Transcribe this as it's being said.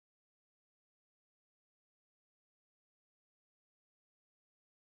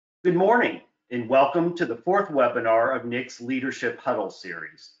Good morning and welcome to the fourth webinar of NIC's Leadership Huddle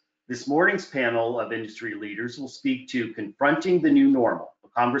series. This morning's panel of industry leaders will speak to Confronting the New Normal, a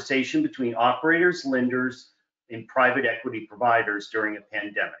conversation between operators, lenders, and private equity providers during a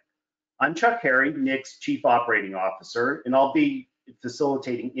pandemic. I'm Chuck Harry, NIC's Chief Operating Officer, and I'll be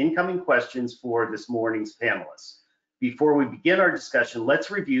facilitating incoming questions for this morning's panelists. Before we begin our discussion, let's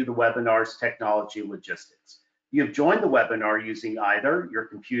review the webinar's technology logistics. You have joined the webinar using either your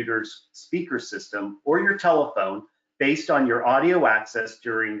computer's speaker system or your telephone based on your audio access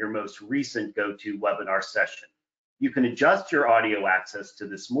during your most recent GoToWebinar session. You can adjust your audio access to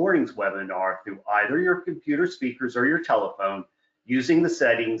this morning's webinar through either your computer speakers or your telephone using the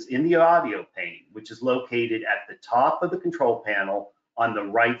settings in the audio pane, which is located at the top of the control panel on the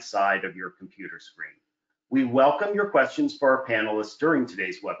right side of your computer screen. We welcome your questions for our panelists during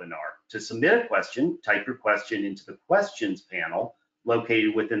today's webinar. To submit a question, type your question into the questions panel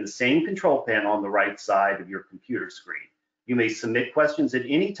located within the same control panel on the right side of your computer screen. You may submit questions at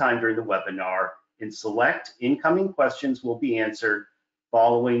any time during the webinar, and select incoming questions will be answered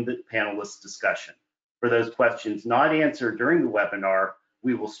following the panelists' discussion. For those questions not answered during the webinar,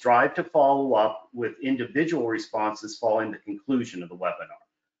 we will strive to follow up with individual responses following the conclusion of the webinar.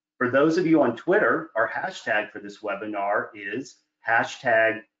 For those of you on Twitter, our hashtag for this webinar is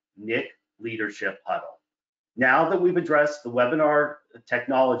 #NICLeadershipHuddle. Now that we've addressed the webinar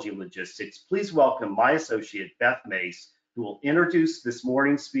technology logistics, please welcome my associate, Beth Mace, who will introduce this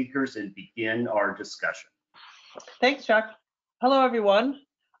morning's speakers and begin our discussion. Thanks, Chuck. Hello, everyone.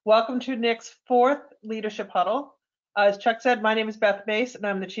 Welcome to NIC's fourth Leadership Huddle. As Chuck said, my name is Beth Mace, and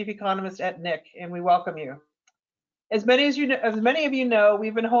I'm the Chief Economist at NIC, and we welcome you. As many of you know,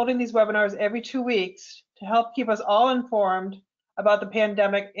 we've been holding these webinars every 2 weeks to help keep us all informed about the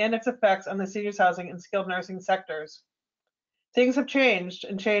pandemic and its effects on the seniors housing and skilled nursing sectors. Things have changed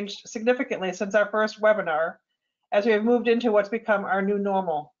and changed significantly since our first webinar, as we have moved into what's become our new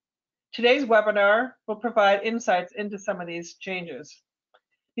normal. Today's webinar will provide insights into some of these changes.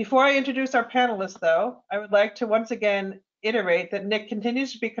 Before I introduce our panelists, though, I would like to once again iterate that NIC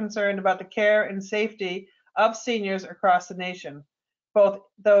continues to be concerned about the care and safety of seniors across the nation, both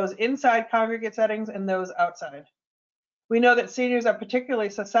those inside congregate settings and those outside. We know that seniors are particularly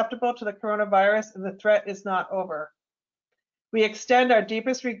susceptible to the coronavirus, and the threat is not over. We extend our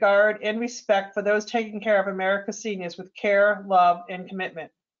deepest regard and respect for those taking care of America's seniors with care, love, and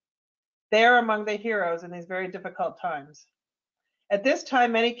commitment. They are among the heroes in these very difficult times. At this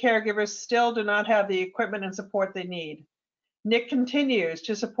time, many caregivers still do not have the equipment and support they need. NIC continues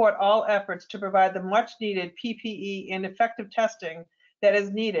to support all efforts to provide the much needed PPE and effective testing that is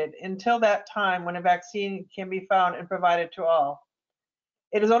needed until that time when a vaccine can be found and provided to all.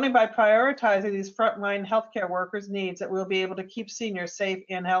 It is only by prioritizing these frontline healthcare workers' needs that we'll be able to keep seniors safe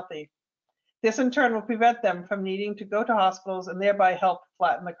and healthy. This in turn will prevent them from needing to go to hospitals and thereby help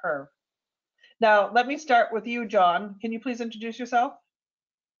flatten the curve. Now, let me start with you, John. Can you please introduce yourself?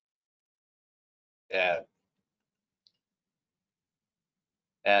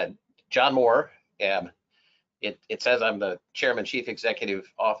 John Moore. It says I'm the Chairman, Chief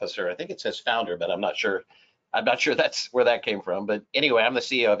Executive Officer. I think it says founder, but I'm not sure. I'm not sure that's where that came from. But anyway, I'm the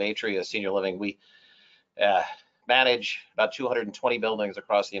CEO of Atria Senior Living. We manage about 220 buildings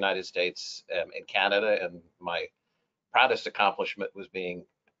across the United States and Canada. And my proudest accomplishment was being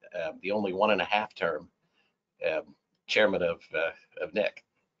the only 1.5 term chairman of NIC.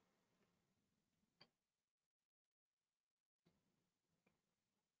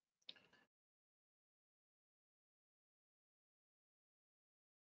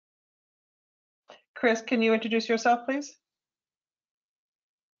 Chris, can you introduce yourself, please?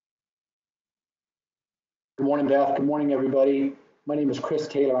 Good morning, Beth. Good morning, everybody. My name is Chris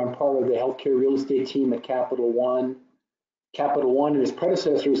Taylor. I'm part of the healthcare real estate team at Capital One. Capital One and its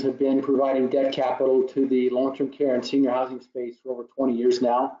predecessors have been providing debt capital to the long-term care and senior housing space for over 20 years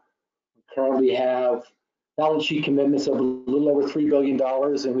now. We currently have balance sheet commitments of a little over $3 billion,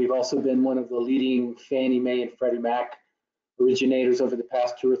 and we've also been one of the leading Fannie Mae and Freddie Mac originators over the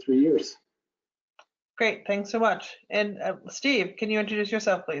past 2 or 3 years. Great, thanks so much. And Steve, can you introduce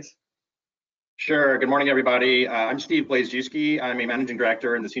yourself, please? Sure. Good morning, everybody. I'm Steve Blazejewski. I'm a managing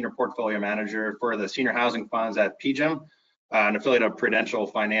director and the senior portfolio manager for the senior housing funds at PGIM, an affiliate of Prudential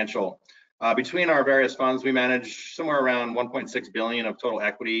Financial. Between our various funds, we manage somewhere around 1.6 billion of total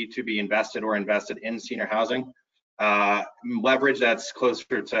equity to be invested or invested in senior housing. Leverage that's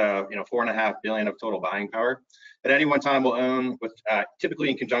closer to 4.5 billion of total buying power. At any one time, we'll own, with typically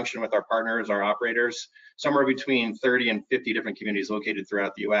in conjunction with our partners, our operators, somewhere between 30 and 50 different communities located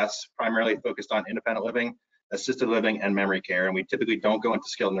throughout the U.S., primarily focused on independent living, assisted living, and memory care. And we typically don't go into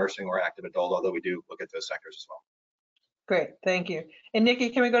skilled nursing or active adult, although we do look at those sectors as well. Great, thank you. And Nikki,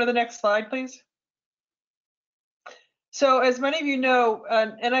 can we go to the next slide, please? So as many of you know,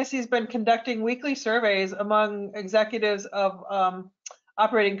 NIC has been conducting weekly surveys among executives of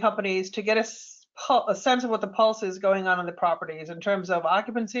operating companies to get a sense of what the pulse is going on in the properties in terms of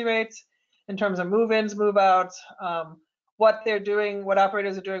occupancy rates, in terms of move-ins, move-outs, what they're doing, what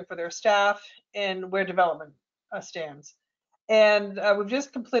operators are doing for their staff, and where development stands. And we've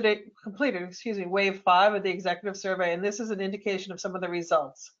just completed, wave 5 of the executive survey, and this is an indication of some of the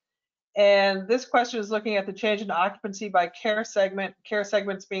results. And this question is looking at the change in occupancy by care segment, care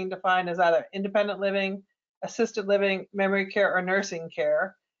segments being defined as either independent living, assisted living, memory care, or nursing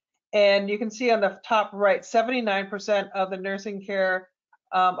care. And you can see on the top right, 79% of the nursing care,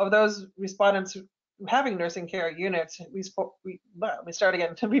 of those respondents having nursing care units,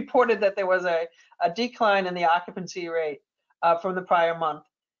 reported that there was a decline in the occupancy rate from the prior month.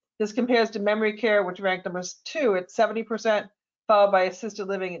 This compares to memory care, which ranked number 2 at 70%, followed by assisted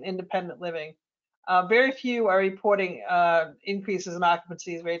living and independent living. Very few are reporting increases in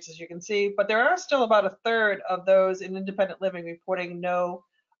occupancy rates, as you can see, but there are still about a third of those in independent living reporting no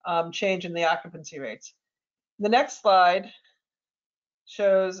change in the occupancy rates. The next slide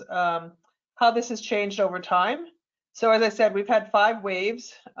shows how this has changed over time. So as I said, we've had 5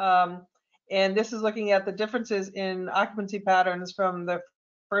 waves, and this is looking at the differences in occupancy patterns from the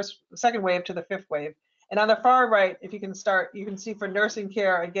second wave to the 5th wave. And on the far right, if you can see for nursing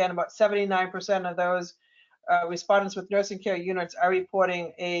care, again, about 79% of those respondents with nursing care units are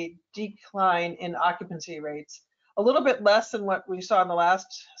reporting a decline in occupancy rates. A little bit less than what we saw in the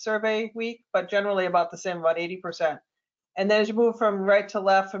last survey week, but generally about the same, about 80%. And then as you move from right to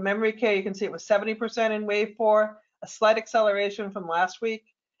left, for memory care, you can see it was 70% in wave 4, a slight acceleration from last week.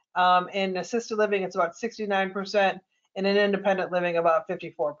 In assisted living, it's about 69%, and in independent living, about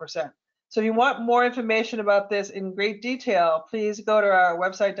 54%. So if you want more information about this in great detail, please go to our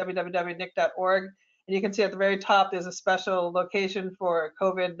website, www.nic.org, and you can see at the very top, there's a special location for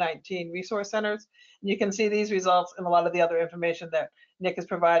COVID-19 resource centers. And you can see these results and a lot of the other information that NIC is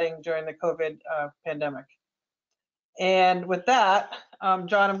providing during the COVID pandemic. And with that,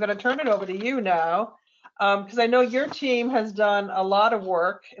 John, I'm going to turn it over to you now, because I know your team has done a lot of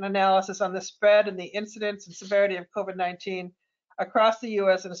work and analysis on the spread and the incidence and severity of COVID-19 across the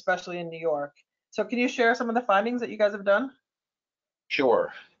U.S. and especially in New York. So can you share some of the findings that you guys have done?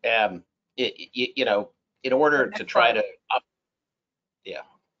 Sure. You know, in order to try to, yeah.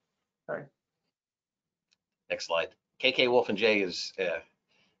 Sorry. Next slide. KK Wolf and Jay is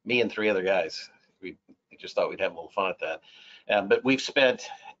me and 3 other guys. We just thought we'd have a little fun at that. But we've spent,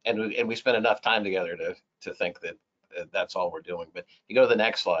 and we spent enough time together to think that that's all we're doing. But you go to the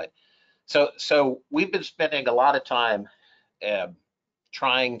next slide. So we've been spending a lot of time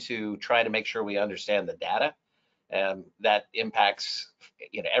trying to make sure we understand the data that impacts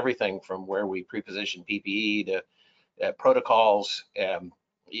everything from where we pre-position PPE to protocols,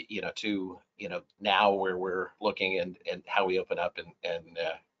 to now where we're looking and how we open up and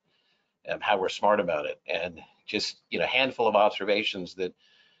how we're smart about it, and just a handful of observations that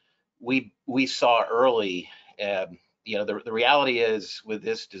we saw early. The reality is with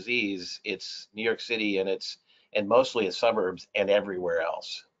this disease, it's New York City and mostly its suburbs and everywhere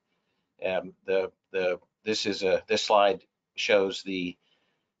else. This slide shows the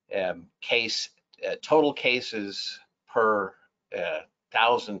total cases per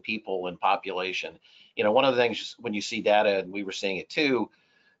 1,000 people in population. One of the things when you see data, and we were seeing it too,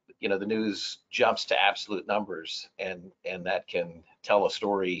 the news jumps to absolute numbers, and that can tell a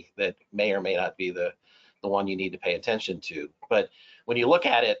story that may or may not be the one you need to pay attention to. But when you look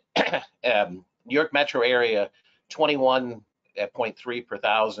at it, New York metro area, 21.3 per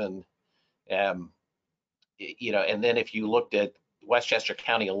 1,000. And then if you looked at Westchester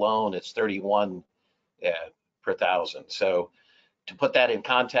County alone, it's 31 per 1,000. So to put that in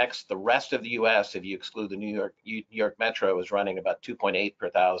context, the rest of the U.S., if you exclude the New York metro, is running about 2.8 per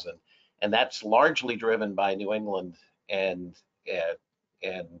 1,000, and that's largely driven by New England and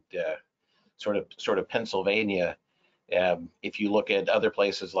sort of Pennsylvania. If you look at other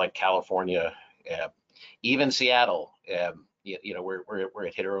places like California, even Seattle, where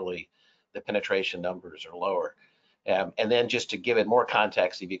it hit early, the penetration numbers are lower. And then just to give it more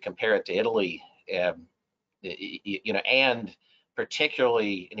context, if you compare it to Italy, and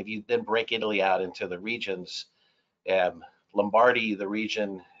particularly, and if you then break Italy out into the regions, Lombardy, the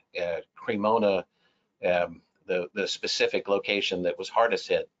region, Cremona, the specific location that was hardest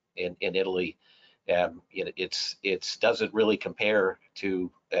hit in Italy, it doesn't really compare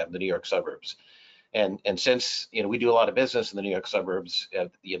to the New York suburbs. And since we do a lot of business in the New York suburbs,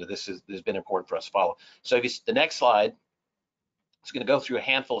 this has been important for us to follow. So if the next slide, it's going to go through a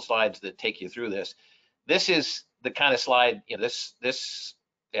handful of slides that take you through this. This is the kind of slide, this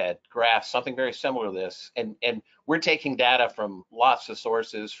graph, something very similar to this, and we're taking data from lots of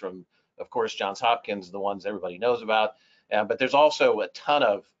sources, from, of course, Johns Hopkins, the ones everybody knows about, but there's also a ton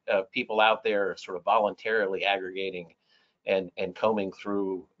of people out there sort of voluntarily aggregating and combing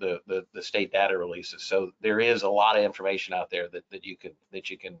through the state data releases. So there is a lot of information out there that you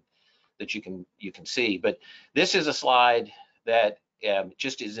can see. But this is a slide that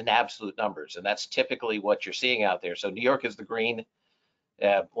just is in absolute numbers, and that's typically what you're seeing out there. So New York is the green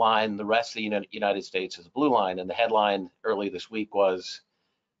line, the rest of the United States is the blue line, and the headline early this week was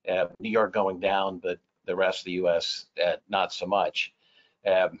New York going down, but the rest of the U.S. Not so much.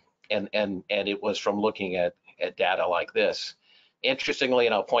 And it was from looking at data like this. Interestingly,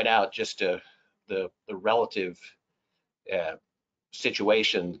 and I'll point out just the relative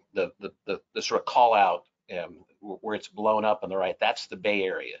situation, the sort of call out where it's blown up on the right, that's the Bay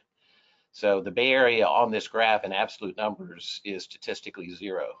Area. So the Bay Area on this graph in absolute numbers is statistically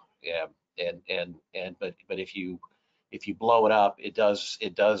zero. But if you blow it up, it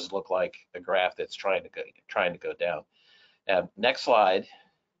does look like a graph that's trying to go down. Next slide.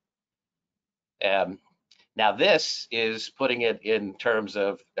 Now this is putting it in terms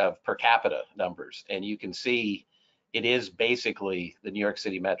of per capita numbers, and you can see it is basically the New York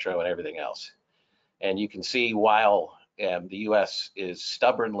City metro and everything else. And you can see while the U.S. is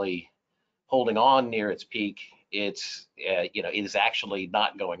stubbornly holding on near its peak, it is actually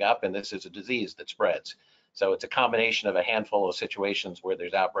not going up, and this is a disease that spreads. So it's a combination of a handful of situations where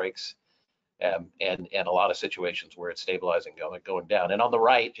there's outbreaks and a lot of situations where it's stabilizing, going down. And on the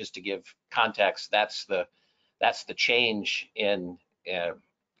right, just to give context, that's the change in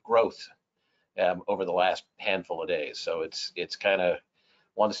growth over the last handful of days. So it's kind of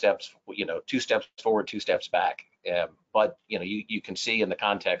one step, 2 steps forward, 2 steps back. But you can see in the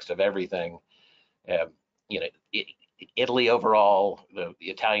context of everything, Italy overall, the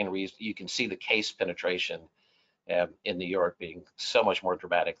Italian region, you can see the case penetration in New York being so much more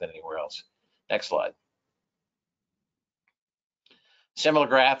dramatic than anywhere else. Next slide. Similar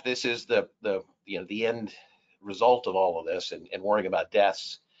graph. This is the end result of all of this, and worrying about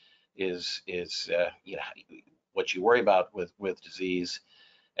deaths is what you worry about with disease.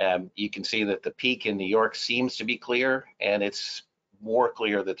 You can see that the peak in New York seems to be clear, and it's more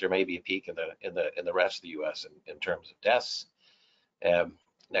clear that there may be a peak in the rest of the U.S. in terms of deaths.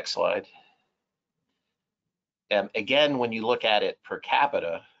 Next slide. Again, when you look at it per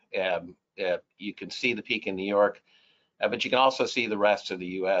capita, you can see the peak in New York, but you can also see the rest of the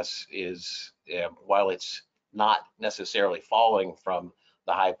U.S. is, while it's not necessarily falling from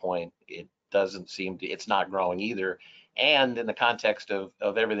the high point, it doesn't seem to, it's not growing either. And in the context of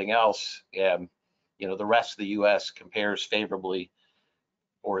everything else, the rest of the U.S. compares favorably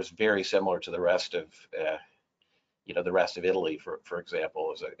or is very similar to the rest of, the rest of Italy, for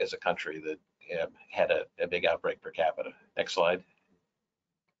example, as a country that had a big outbreak per capita. Next slide.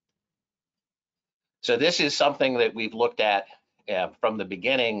 So this is something that we've looked at from the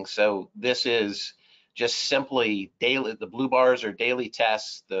beginning. So this is just simply daily. The blue bars are daily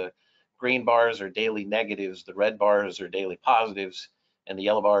tests. The green bars are daily negatives. The red bars are daily positives, and the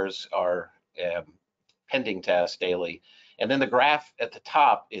yellow bars are pending tests daily. And then the graph at the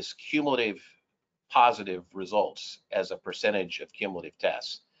top is cumulative positive results as a percentage of cumulative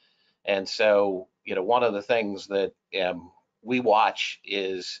tests. And so, one of the things that we watch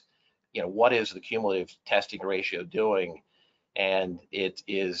is, what is the cumulative testing ratio doing? And it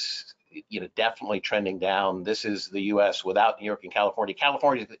is, definitely trending down. This is the U.S. without New York and California.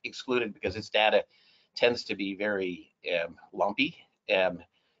 California is excluded because its data tends to be very lumpy.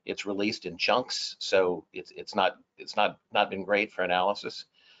 It's released in chunks, so it's not been great for analysis.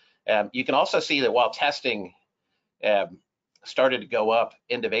 You can also see that while testing started to go up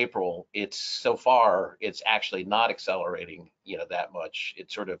end of April, it's actually not accelerating, that much.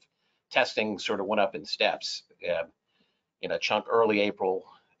 It's testing went up in steps. In a chunk early April,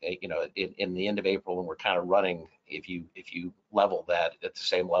 in the end of April, and we're kind of running, if you level that at the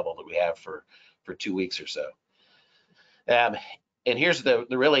same level that we have for 2 weeks or so. And here's the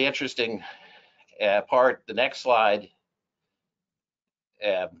really interesting part. The next slide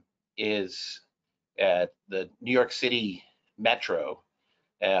is the New York City metro,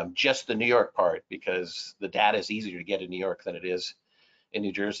 just the New York part, because the data is easier to get in New York than it is in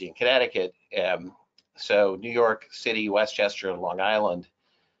New Jersey and Connecticut. So New York City, Westchester, and Long Island,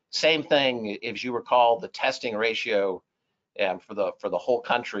 same thing. If you recall, the testing ratio for the whole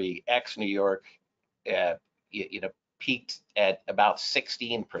country, ex New York, peaked at about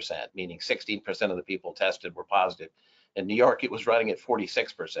 16%, meaning 16% of the people tested were positive. In New York, it was running at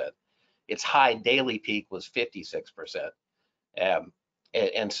 46%. Its high daily peak was 56%.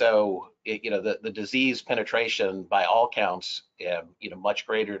 And so, the disease penetration by all counts, much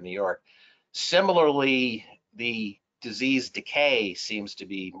greater in New York. Similarly, the disease decay seems to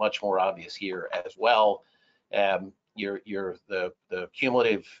be much more obvious here as well. The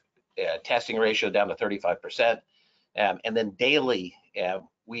cumulative testing ratio down to 35%, and then daily,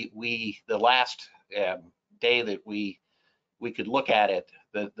 the last day that we could look at it,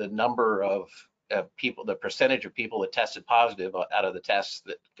 the number of people, the percentage of people that tested positive out of the tests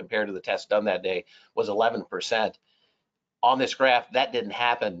that compared to the tests done that day was 11%. On this graph, that didn't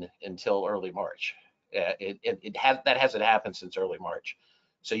happen until early March. That hasn't happened since early March.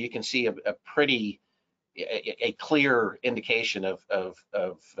 So you can see a clear indication of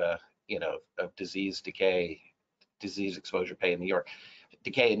disease decay, disease exposure decay in New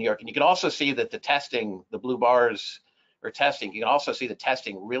York. And you can also see that the testing, the blue bars or testing, you can also see the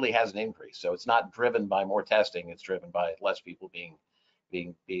testing really hasn't increased. So it's not driven by more testing, it's driven by less people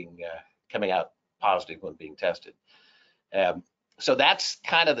coming out positive when being tested. So that's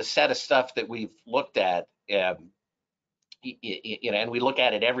kind of the set of stuff that we've looked at, and we look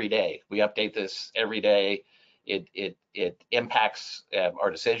at it every day. We update this every day. It impacts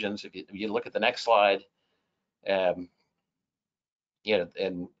our decisions. If you look at the next slide, and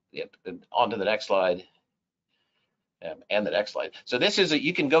on to the next slide. And the next slide. So this is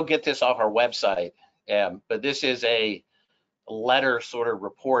you can go get this off our website, but this is a letter sort of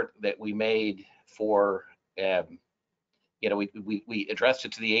report that we made for, we addressed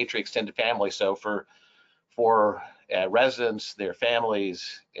it to the Atria extended family. So for residents, their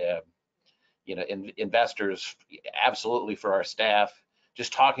families, investors, absolutely for our staff,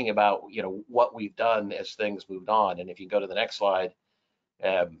 just talking about, what we've done as things moved on. And if you go to the next slide,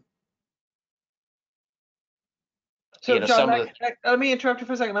 so John, let me interrupt you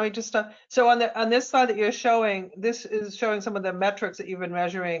for a second. Let me just so on this slide that you're showing, this is showing some of the metrics that you've been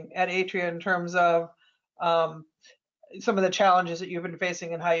measuring at Atria in terms of some of the challenges that you've been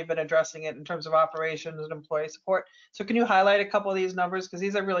facing and how you've been addressing it in terms of operations and employee support. So can you highlight a couple of these numbers, because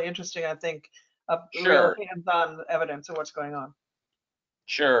these are really interesting, I think, Sure. real hands-on evidence of what's going on.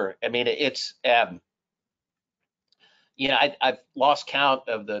 Sure. I mean, it's I've lost count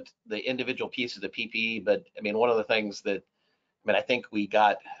of the individual pieces of the PPE, but I mean, one of the things that I think we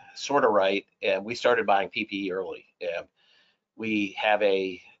got sort of right, and we started buying PPE early. We have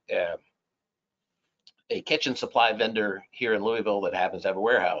a kitchen supply vendor here in Louisville that happens to have a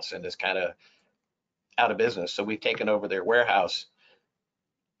warehouse and is kind of out of business. So we've taken over their warehouse,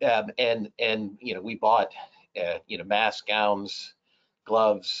 and we bought masks, gowns,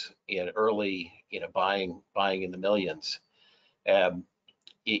 gloves early, buying in the millions.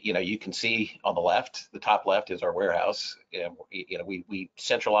 You can see on the left, the top left is our warehouse. We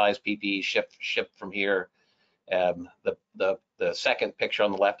centralize PPE, ship from here. The second picture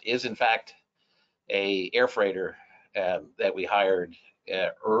on the left is in fact a air freighter that we hired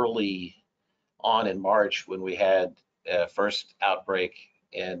early on in March when we had first outbreak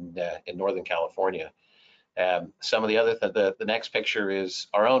in Northern California. Some of the other the next picture is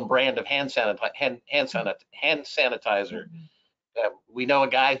our own brand of hand sanitizer. We know a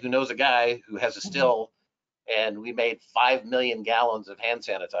guy who knows a guy who has a still, and we made 5 million gallons of hand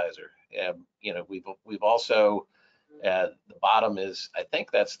sanitizer. We've also the bottom is, I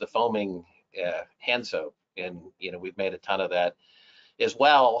think that's the foaming hand soap, and we've made a ton of that as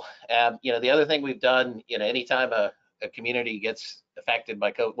well. The other thing we've done, anytime a community gets affected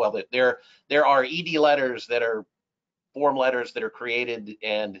by COVID, well, there are ED letters that are form letters that are created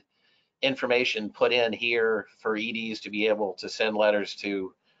and information put in here for EDs to be able to send letters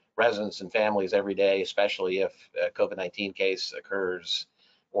to residents and families every day, especially if a COVID-19 case occurs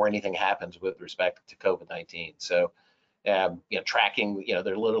or anything happens with respect to COVID-19. So, tracking,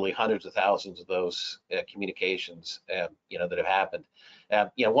 there are literally hundreds of thousands of those communications, that have happened.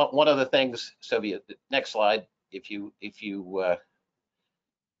 One of the things, Sylvia, next slide, if you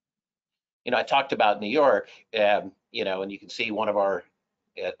I talked about New York, and you can see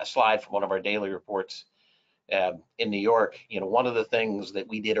a slide from one of our daily reports in New York. One of the things that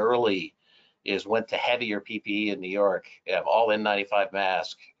we did early is went to heavier PPE in New York, all N95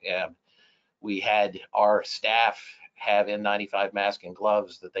 mask. We had our staff have N95 mask and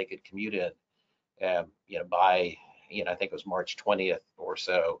gloves that they could commute in, by, I think it was March 20th or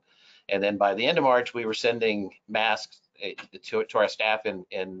so. And then by the end of March, we were sending masks to our staff in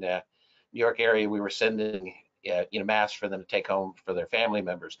New York area. We were sending masks for them to take home for their family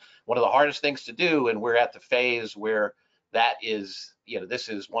members. One of the hardest things to do, and we're at the phase where that is, this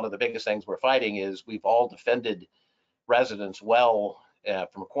is one of the biggest things we're fighting, is we've all defended residents well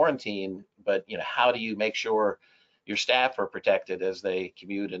from quarantine, but how do you make sure your staff are protected as they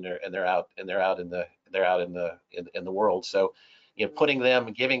commute and they're out in the world? So giving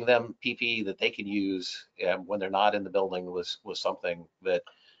them PPE that they can use when they're not in the building was something that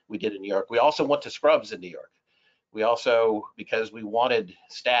we did in New York. We also went to scrubs in New York. We also, because we wanted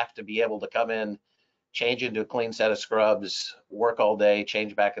staff to be able to come in, change into a clean set of scrubs, work all day,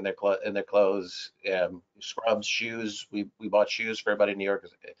 change back in their clothes, scrubs, shoes. We bought shoes for everybody in New York,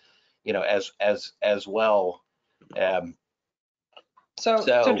 as well. So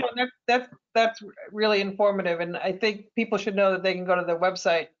John, that's really informative, and I think people should know that they can go to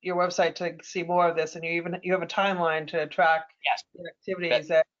your website to see more of this, and you have a timeline to track the activities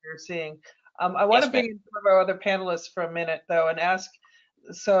that you're seeing. I want to bring in some of our other panelists for a minute though, and ask.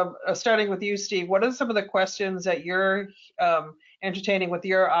 So starting with you, Steve, what are some of the questions that you're entertaining with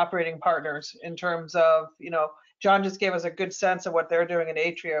your operating partners in terms of, John just gave us a good sense of what they're doing in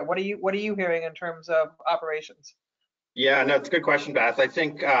Atria. What are you hearing in terms of operations? Yeah, no, it's a good question, Beth. I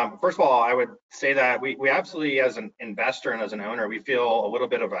think, first of all, I would say that we absolutely, as an investor and as an owner, we feel a little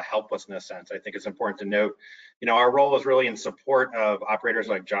bit of a helplessness sense. I think it's important to note, our role is really in support of operators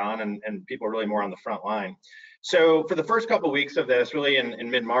like John and people really more on the front line. So for the first couple of weeks of this, really in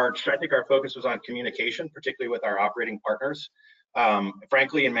mid-March, I think our focus was on communication, particularly with our operating partners.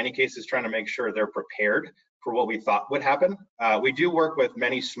 Frankly, in many cases, trying to make sure they're prepared for what we thought would happen. We do work with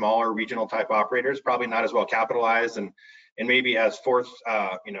many smaller regional type operators, probably not as well capitalized and maybe as or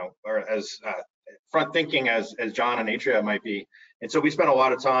as front thinking as John and Atria might be. And so we spent a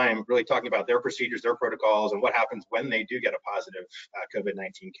lot of time really talking about their procedures, their protocols, and what happens when they do get a positive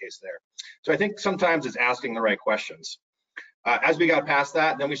COVID-19 case there. So I think sometimes it's asking the right questions. As we got past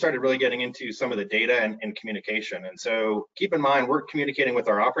that, then we started really getting into some of the data and communication. And so keep in mind, we're communicating with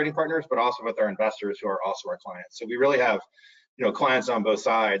our operating partners, but also with our investors who are also our clients. So we really have, clients on both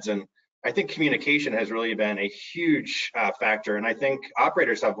sides. And I think communication has really been a huge factor. And I think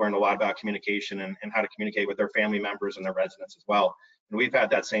operators have learned a lot about communication and how to communicate with their family members and their residents as well. And we've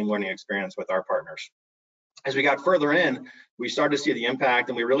had that same learning experience with our partners. As we got further in, we started to see the impact,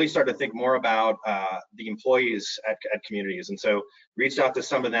 and we really started to think more about the employees at communities. And so reached out to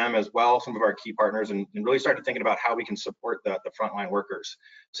some of them as well, some of our key partners, and really started thinking about how we can support the frontline workers.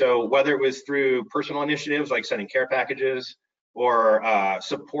 So whether it was through personal initiatives like sending care packages or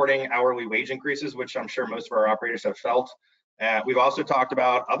supporting hourly wage increases, which I'm sure most of our operators have felt. We've also talked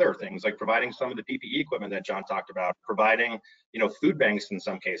about other things like providing some of the PPE equipment that John talked about, providing, food banks in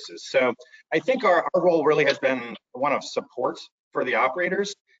some cases. So I think our role really has been one of support for the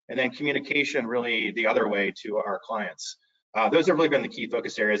operators, and then communication really the other way to our clients. Those have really been the key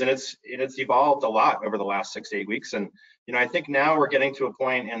focus areas, and it's evolved a lot over the last 6 to 8 weeks. And I think now we're getting to a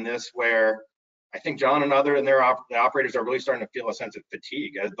point in this where I think John and the operators are really starting to feel a sense of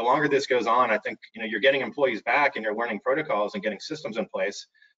fatigue. As the longer this goes on, I think you're getting employees back and you're learning protocols and getting systems in place.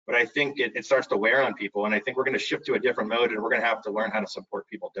 But I think it starts to wear on people, and I think we're going to shift to a different mode, and we're going to have to learn how to support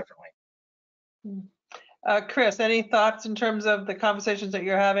people differently. Chris, any thoughts in terms of the conversations that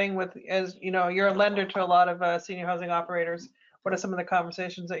you're having with, as you're a lender to a lot of senior housing operators. What are some of the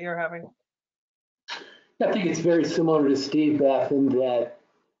conversations that you're having? I think it's very similar to Steve, Beth, in that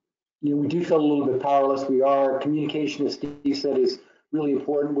we do feel a little bit powerless. Communication, as Steve said, is really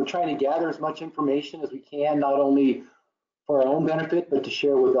important. We're trying to gather as much information as we can, not only for our own benefit, but to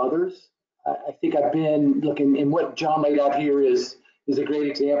share with others. I think I've been looking, and what John laid out here is a great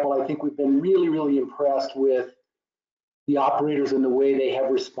example. I think we've been really, really impressed with the operators and the way they have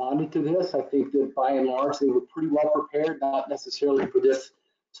responded to this. I think that by and large, they were pretty well prepared, not necessarily for this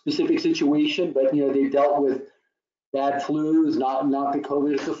specific situation, but they dealt with bad flus, not the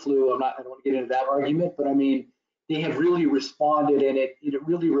COVID, it's the flu. I don't want to get into that argument, but I mean, they have really responded, and it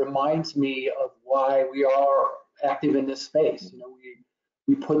really reminds me of why we are active in this space.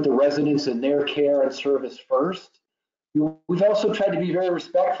 We put the residents and their care and service first. We've also tried to be very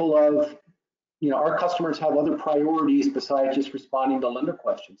respectful of, our customers have other priorities besides just responding to lender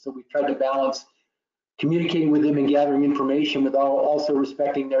questions. So we've tried to balance communicating with them and gathering information without also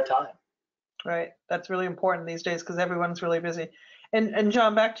respecting their time. Right, that's really important these days because everyone's really busy. And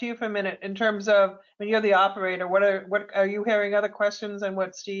John, back to you for a minute. In terms of, when you're the operator, what are you hearing other questions on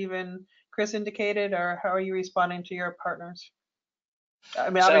what Steve and Chris indicated, or how are you responding to your partners? I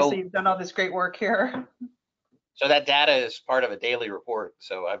mean, obviously you've done all this great work here. So that data is part of a daily report.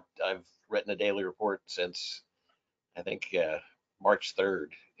 So I've written a daily report since I think March 3rd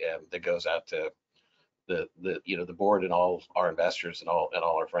that goes out to the board and all our investors and all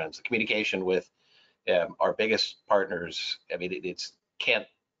our friends. The communication with our biggest partners. I mean, it's can't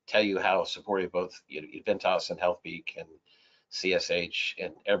tell you how supportive both Ventas and HealthPeak and CSH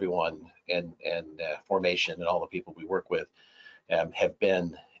and everyone and Formation and all the people we work with have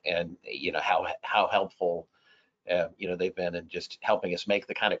been, and how helpful they've been in just helping us make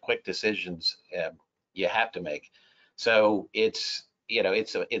the kind of quick decisions you have to make. So it's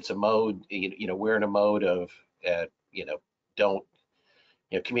a mode. We're in a mode of don't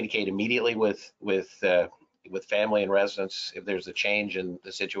communicate immediately with family and residents if there's a change in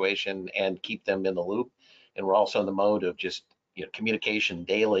the situation, and keep them in the loop. And we're also in the mode of just communication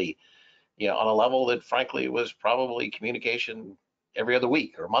daily, on a level that frankly was probably communication every other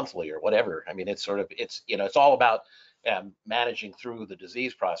week or monthly or whatever. I mean, it's all about managing through the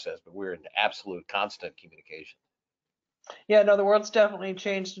disease process, but we're in absolute constant communication. Yeah, no, the world's definitely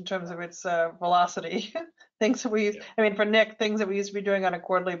changed in terms of its velocity. Things that for Nick, things that we used to be doing on a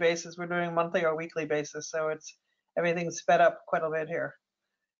quarterly basis, we're doing monthly or weekly basis. So everything's sped up quite a bit here.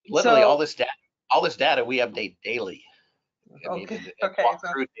 Literally, all this data we update daily. Okay.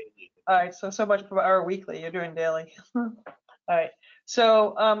 Daily. All right. So much for our weekly. You're doing daily. All right.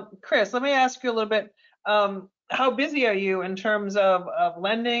 So, Chris, let me ask you a little bit. How busy are you in terms of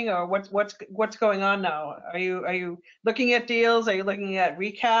lending, or what's going on now? Are you looking at deals? Are you looking at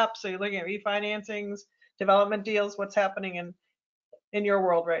recaps? Are you looking at refinancings, development deals? What's happening in your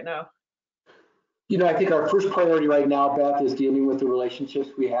world right now? I think our first priority right now, Beth, is dealing with the relationships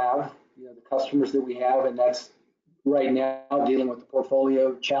we have, the customers that we have, and that's right now dealing with the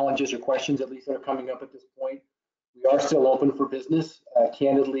portfolio challenges or questions, at least that are coming up at this point. We are still open for business.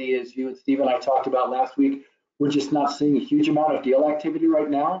 Candidly, as you and Steve and I talked about last week, we're just not seeing a huge amount of deal activity right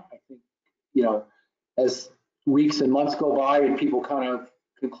now. I think, as weeks and months go by and people kind of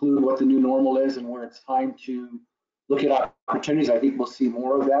conclude what the new normal is and where it's time to look at opportunities, I think we'll see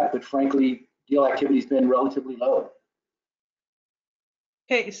more of that. But frankly, deal activity has been relatively low.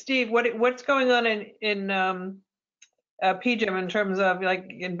 Okay, Steve, what's going on in PGIM in terms of like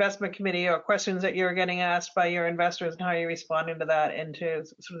investment committee, or questions that you're getting asked by your investors, and how you're responding to that, and to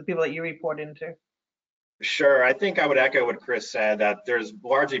sort of the people that you report into? Sure. I think I would echo what Chris said, that there's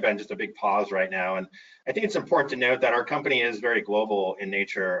largely been just a big pause right now. And I think it's important to note that our company is very global in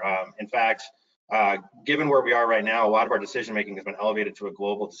nature. In fact, given where we are right now, a lot of our decision-making has been elevated to a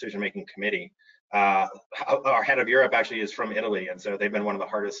global decision-making committee. Our head of Europe actually is from Italy, and so they've been one of the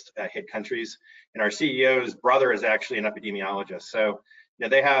hardest hit countries. And our CEO's brother is actually an epidemiologist. So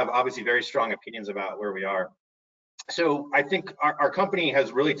they have obviously very strong opinions about where we are. So I think our company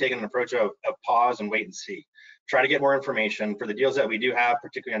has really taken an approach of pause and wait and see. Try to get more information for the deals that we do have,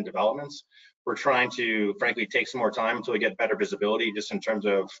 particularly on developments. We're trying to, frankly, take some more time until we get better visibility just in terms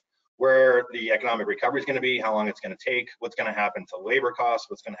of where the economic recovery is going to be, how long it's going to take, what's going to happen to labor costs,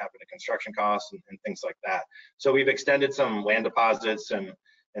 what's going to happen to construction costs, and things like that. So we've extended some land deposits and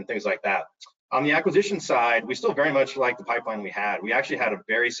things like that. On the acquisition side, we still very much like the pipeline we had. We actually had a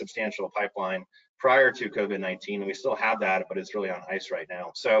very substantial pipeline prior to COVID-19, and we still have that, but it's really on ice right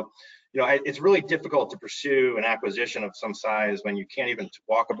now. So, it's really difficult to pursue an acquisition of some size when you can't even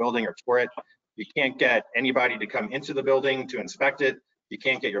walk a building or tour it. You can't get anybody to come into the building to inspect it. You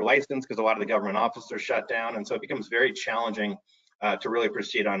can't get your license because a lot of the government offices are shut down, and so it becomes very challenging to really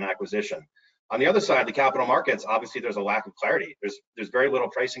proceed on an acquisition. On the other side, the capital markets, obviously there's a lack of clarity. There's very little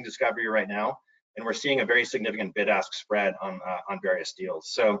pricing discovery right now, and we're seeing a very significant bid-ask spread on various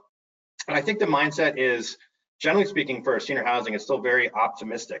deals. So I think the mindset is, generally speaking, for senior housing, it's still very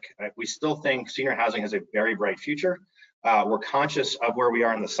optimistic. We still think senior housing has a very bright future. We're conscious of where we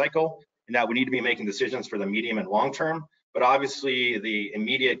are in the cycle, and that we need to be making decisions for the medium and long term. But obviously, the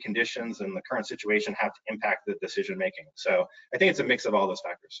immediate conditions and the current situation have to impact the decision making. So I think it's a mix of all those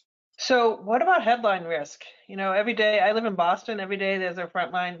factors. So what about headline risk? Every day, I live in Boston, every day there's a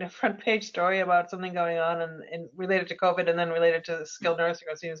front page story about something going on and related to COVID, and then related to skilled nursing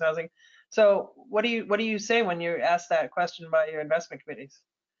or seniors housing. So what do you say when you're asked that question by your investment committees?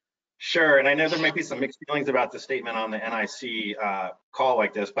 Sure, and I know there might be some mixed feelings about the statement on the NIC call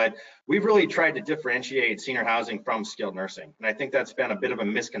like this, but we've really tried to differentiate senior housing from skilled nursing. And I think that's been a bit of a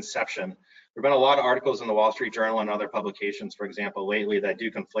misconception. There have been a lot of articles in the Wall Street Journal and other publications, for example, lately that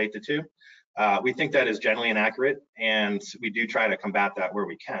do conflate the two. We think that is generally inaccurate, and we do try to combat that where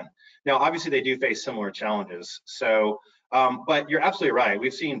we can. Now, obviously, they do face similar challenges. So, but you're absolutely right.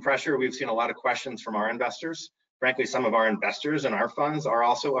 We've seen pressure. We've seen a lot of questions from our investors. Frankly, some of our investors and our funds are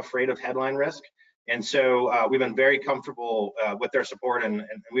also afraid of headline risk. And so we've been very comfortable with their support, and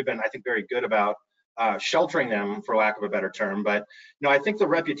we've been, I think, very good about sheltering them, for lack of a better term. But I think the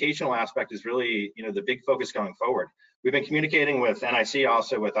reputational aspect is really the big focus going forward. We've been communicating with NIC,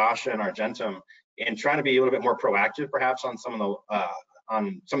 also with Asha and Argentum, and trying to be a little bit more proactive, perhaps on some of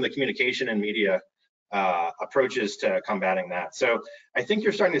the communication and media approaches to combating that. So I think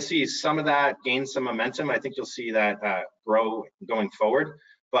you're starting to see some of that gain some momentum. I think you'll see that grow going forward.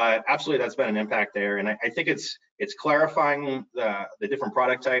 But absolutely, that's been an impact there, and I think it's clarifying the different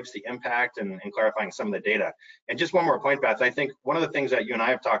product types, the impact, and clarifying some of the data. And just one more point, Beth. I think one of the things that you and I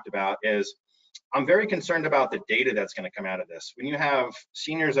have talked about is I'm very concerned about the data that's going to come out of this. When you have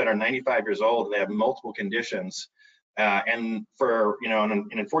seniors that are 95 years old and they have multiple conditions, and for in an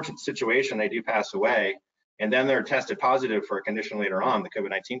unfortunate situation they do pass away, and then they're tested positive for a condition later on, the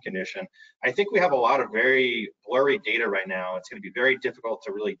COVID-19 condition, I think we have a lot of very blurry data right now. It's going to be very difficult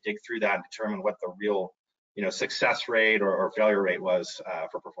to really dig through that and determine what the real success rate or failure rate was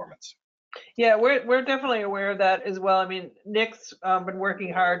for performance. Yeah, we're definitely aware of that as well. I mean, Nick's been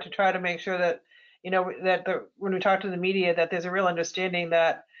working hard to try to make sure that when we talk to the media, that there's a real understanding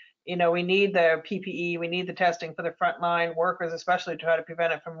that we need the PPE, we need the testing for the frontline workers, especially to try to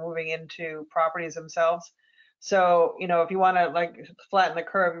prevent it from moving into properties themselves. So, if you want to flatten the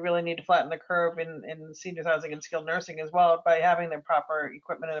curve, you really need to flatten the curve in seniors housing and skilled nursing as well by having the proper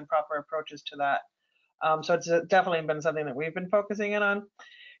equipment and the proper approaches to that. So it's definitely been something that we've been focusing in on.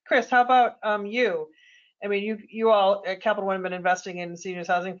 Chris, how about you? I mean, you all at Capital One have been investing in seniors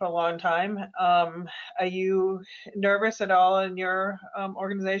housing for a long time. Are you nervous at all in your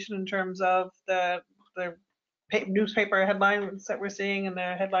organization in terms of the newspaper headlines that we're seeing and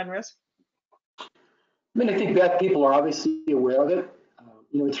the headline risk? I mean, I think that people are obviously aware of it.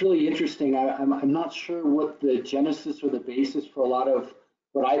 It's really interesting. I'm not sure what the genesis or the basis for a lot of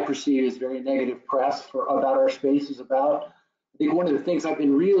what I perceive as very negative press about our space is about. I think one of the things I've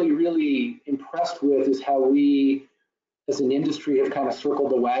been really, really impressed with is how we, as an industry, have kind of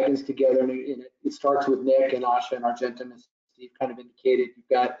circled the wagons together. And it starts with Nick and Asha and Argentum, as Steve kind of indicated. You've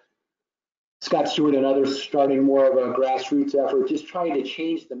got Scott Stewart and others starting more of a grassroots effort, just trying to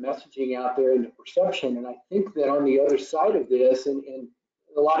change the messaging out there and the perception. And I think that on the other side of this, and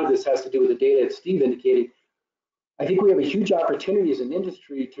a lot of this has to do with the data that Steve indicated, I think we have a huge opportunity as an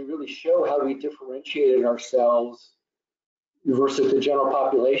industry to really show how we differentiated ourselves versus the general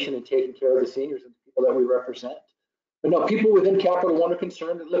population and taking care of the seniors and the people that we represent. But no, people within Capital One are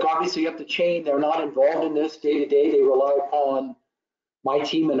concerned. Look, obviously up the chain, they're not involved in this day to day. They rely upon my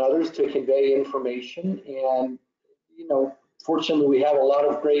team and others to convey information. And, fortunately, we have a lot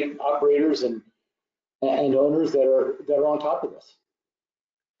of great operators and owners that are on top of this.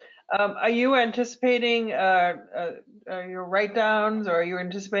 Are you anticipating your write-downs, or are you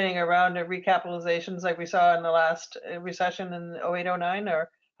anticipating a round of recapitalizations like we saw in the last recession in 08-09, or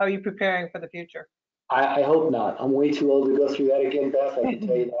how are you preparing for the future? I hope not. I'm way too old to go through that again, Beth. I can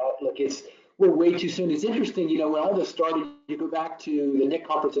tell you that. Look, we're way too soon. It's interesting, when all this started, you go back to the NIC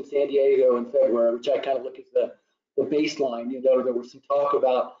conference in San Diego in February, which I kind of look at the baseline. There was some talk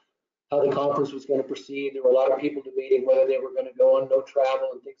about how the conference was going to proceed. There were a lot of people debating whether they were going to go on no travel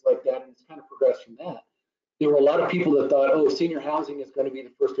and things like that, and it's kind of progressed from that. There were a lot of people that thought, oh, senior housing is going to be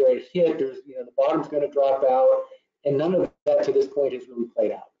the first area to hit. There's, the bottom's going to drop out, and none of that to this point has really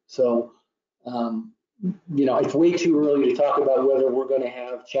played out. So, it's way too early to talk about whether we're going to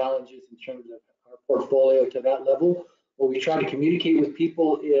have challenges in terms of our portfolio to that level. What we try to communicate with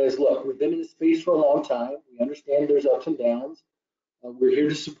people is, look, we've been in this space for a long time. We understand there's ups and downs. We're here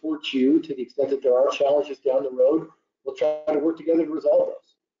to support you to the extent that there are challenges down the road. We'll try to work together to resolve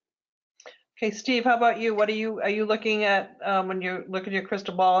those. Okay, Steve, how about you? What are you looking at when you look at your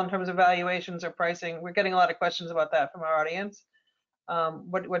crystal ball in terms of valuations or pricing? We're getting a lot of questions about that from our audience.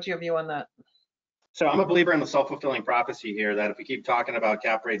 What's your view on that? So I'm a believer in the self-fulfilling prophecy here, that if we keep talking about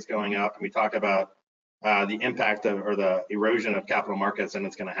cap rates going up and we talk about the impact of, or the erosion of capital markets, and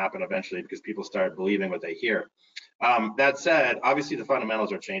it's going to happen eventually because people start believing what they hear. That said, obviously the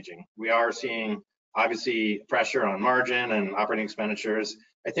fundamentals are changing. We are seeing obviously pressure on margin and operating expenditures.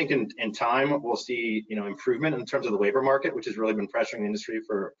 I think in time we'll see improvement in terms of the labor market, which has really been pressuring the industry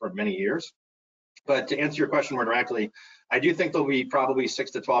for many years. But to answer your question more directly, I do think there'll be probably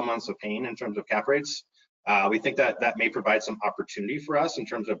 6 to 12 months of pain in terms of cap rates. We think that may provide some opportunity for us in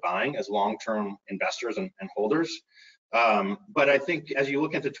terms of buying as long-term investors and holders. But I think as you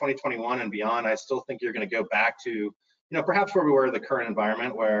look into 2021 and beyond, I still think you're going to go back to, perhaps where we were in the current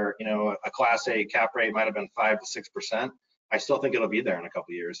environment, where, a Class A cap rate might have been 5 to 6%. I still think it'll be there in a couple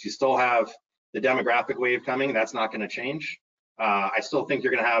of years. You still have the demographic wave coming. That's not going to change. I still think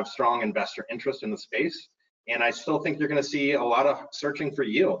you're going to have strong investor interest in the space. And I still think you're going to see a lot of searching for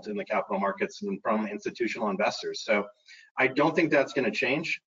yield in the capital markets and from institutional investors. So I don't think that's going to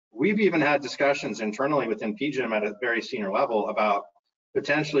change. We've even had discussions internally within PGIM at a very senior level about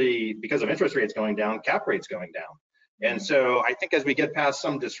potentially, because of interest rates going down, cap rates going down. And so I think as we get past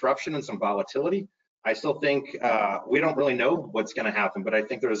some disruption and some volatility, I still think we don't really know what's going to happen, but I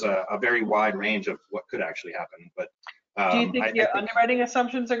think there's a very wide range of what could actually happen. But do you think your underwriting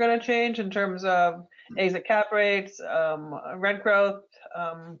assumptions are going to change in terms of exit cap rates, rent growth?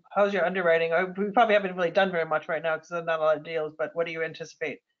 How's your underwriting? We probably haven't really done very much right now because there's not a lot of deals, but what do you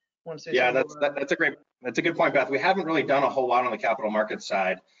anticipate? Yeah, that's a good point, Beth. We haven't really done a whole lot on the capital markets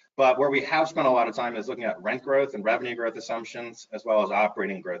side, but where we have spent a lot of time is looking at rent growth and revenue growth assumptions, as well as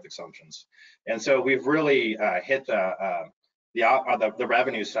operating growth assumptions. And so we've really hit the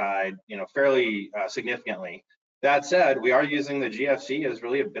revenue side, fairly significantly. That said, we are using the GFC as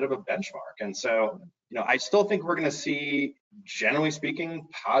really a bit of a benchmark, and so I still think we're going to see, generally speaking,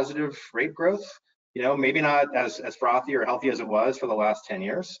 positive rate growth. Maybe not as frothy or healthy as it was for the last 10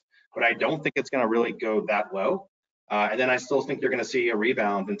 years. But I don't think it's going to really go that low. And then I still think you're going to see a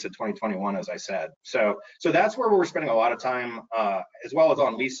rebound into 2021, as I said. So that's where we're spending a lot of time, as well as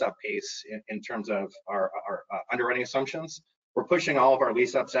on lease-up pace in terms of our underwriting assumptions. We're pushing all of our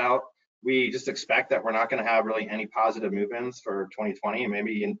lease-ups out. We just expect that we're not going to have really any positive move-ins for 2020.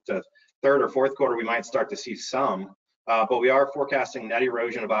 Maybe into third or fourth quarter, we might start to see some. But we are forecasting net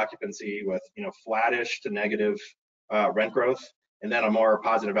erosion of occupancy with flattish to negative rent growth, and then a more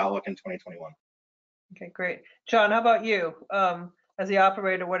positive outlook in 2021. Okay, great. John, how about you? As the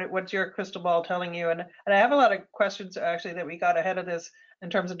operator, what's your crystal ball telling you? And I have a lot of questions actually that we got ahead of this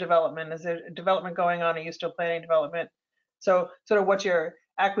in terms of development. Is there development going on? Are you still planning development? So sort of what's your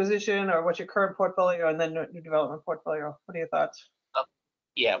acquisition or what's your current portfolio and then your development portfolio? What are your thoughts?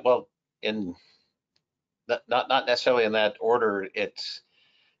 Yeah, well, not necessarily in that order. It's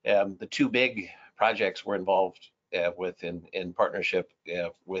the two big projects we're involved with in partnership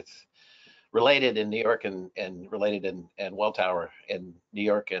with Related in New York and Related and Welltower in New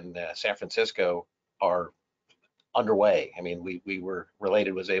York and San Francisco are underway. I mean, we were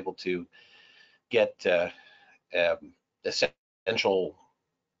Related was able to get essential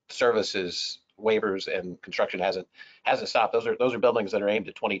services waivers, and construction hasn't stopped. Those are buildings that are aimed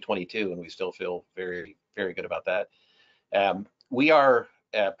at 2022, and we still feel very, very good about that. We are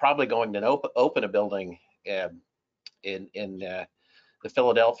probably going to open a building in the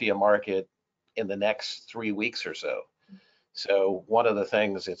Philadelphia market in the next 3 weeks or so. So one of the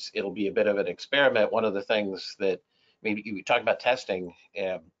things, it'll be a bit of an experiment. One of the things that maybe you talk about testing,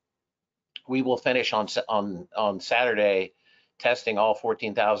 we will finish on Saturday testing all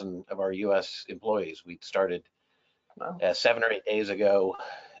 14,000 of our U.S. employees. We started 7 or 8 days ago,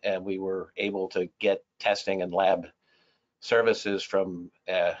 and we were able to get testing and lab services from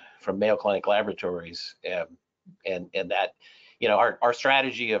Mayo Clinic Laboratories, and that, our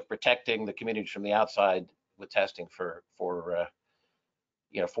strategy of protecting the community from the outside with testing for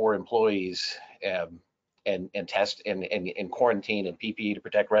employees and test and quarantine and PPE to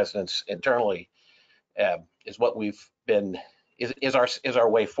protect residents internally is what we've been is our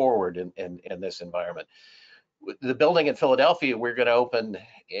way forward in this environment. The building in Philadelphia, we're going to open,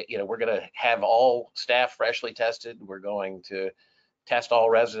 we're going to have all staff freshly tested. We're going to test all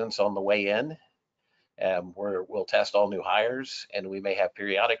residents on the way in. We'll test all new hires, and we may have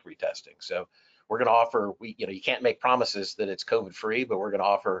periodic retesting. So we're going to offer, you can't make promises that it's COVID free, but we're going to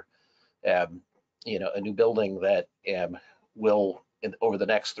offer, a new building that will, over the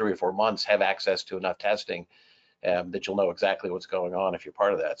next 3 or 4 months, have access to enough testing that you'll know exactly what's going on if you're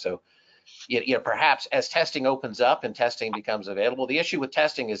part of that. So, perhaps as testing opens up and testing becomes available, the issue with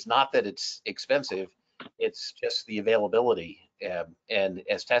testing is not that it's expensive, it's just the availability. And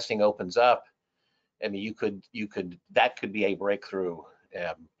as testing opens up, I mean, that could be a breakthrough,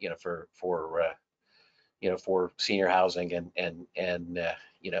 for senior housing and a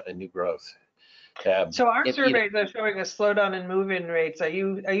new growth. So our surveys are showing a slowdown in move-in rates. Are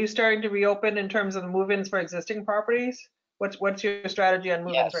you starting to reopen in terms of the move-ins for existing properties? What's your strategy on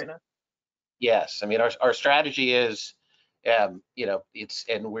move-ins right now? Yes, I mean our strategy is, it's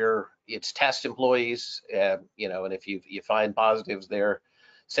test employees, and if you find positives, they're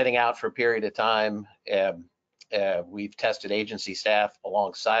sitting out for a period of time. We've tested agency staff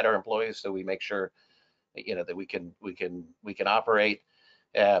alongside our employees, so we make sure that we can operate.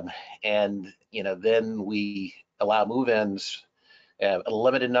 And then we allow move-ins, a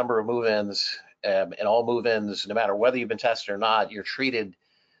limited number of move-ins, and all move-ins, no matter whether you've been tested or not, you're treated,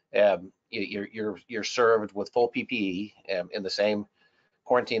 you're served with full PPE in the same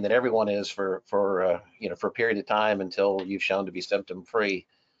quarantine that everyone is for a period of time until you've shown to be symptom free.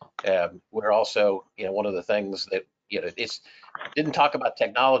 We're also, one of the things that, it's didn't talk about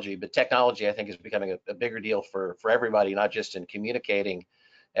technology, but technology I think is becoming a bigger deal for everybody, not just in communicating.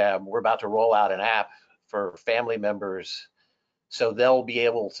 We're about to roll out an app for family members, so they'll be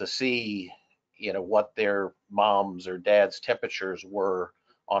able to see, what their mom's or dad's temperatures were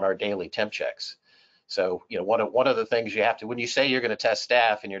on our daily temp checks. So, one of the things you have to, when you say you're going to test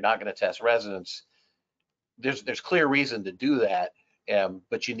staff and you're not going to test residents, there's clear reason to do that,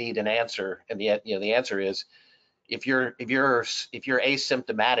 but you need an answer, and the answer is if you're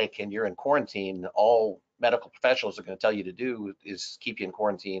asymptomatic and you're in quarantine, all medical professionals are going to tell you to do is keep you in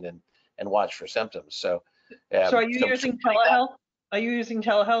quarantine and watch for symptoms. So, So are you using telehealth? Are you using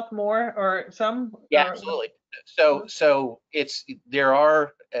telehealth more or some? Yeah, or... absolutely. So there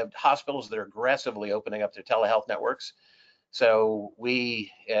are hospitals that are aggressively opening up their telehealth networks. So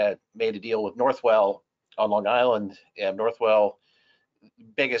we made a deal with Northwell on Long Island. Northwell,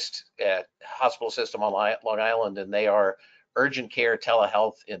 biggest hospital system on Long Island, and they are urgent care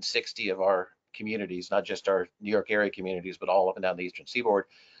telehealth in 60 of our communities, not just our New York area communities, but all up and down the Eastern Seaboard.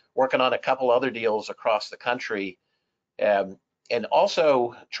 Working on a couple other deals across the country, and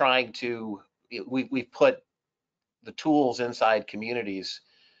also trying to, we've put the tools inside communities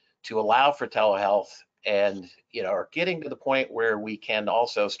to allow for telehealth, and are getting to the point where we can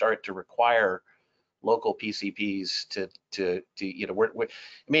also start to require local PCPs to I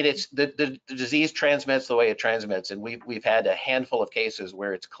mean, it's the disease transmits the way it transmits, and we've had a handful of cases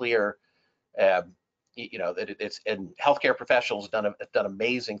where it's clear, that it's, and healthcare professionals have done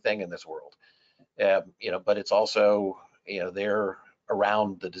amazing thing in this world, but it's also, they're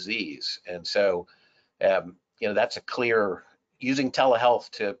around the disease, and so that's a clear, using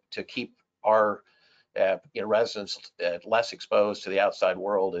telehealth to keep our residents less exposed to the outside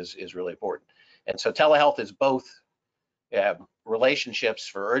world is really important. And so telehealth is both relationships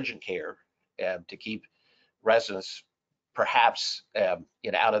for urgent care to keep residents perhaps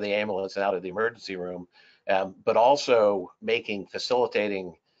out of the ambulance and out of the emergency room, but also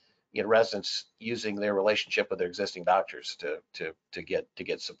facilitating residents using their relationship with their existing doctors to get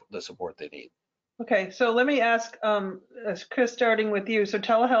the support they need. Okay, so let me ask, Chris, starting with you. So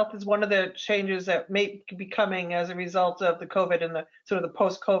telehealth is one of the changes that may be coming as a result of the COVID and the sort of the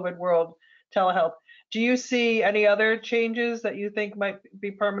post-COVID world, telehealth. Do you see any other changes that you think might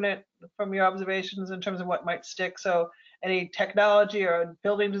be permanent from your observations in terms of what might stick? So any technology or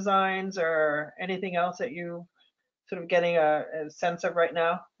building designs or anything else that you sort of getting a sense of right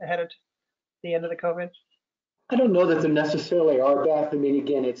now ahead of the end of the COVID? I don't know that there necessarily are, Beth. I mean,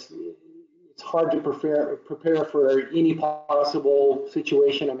 again, it's hard to prepare for any possible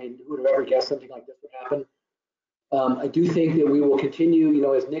situation. I mean, who would have ever guessed something like this would happen? I do think that we will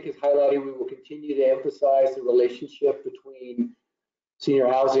continue, as Nick is highlighting, we will continue to emphasize the relationship between senior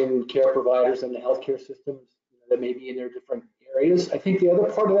housing care providers and the healthcare systems that may be in their different areas. I think the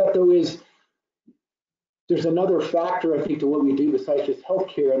other part of that, though, is there's another factor, I think, to what we do besides just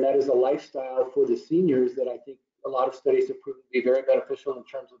healthcare, and that is a lifestyle for the seniors that I think a lot of studies have proven to be very beneficial in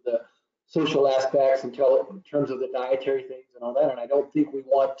terms of the social aspects, in terms of the dietary things and all that. And I don't think we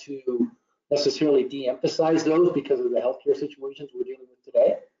want to necessarily de-emphasize those because of the healthcare situations we're dealing with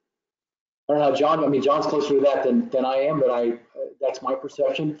today. I don't know, John. I mean, John's closer to that than I am, but that's my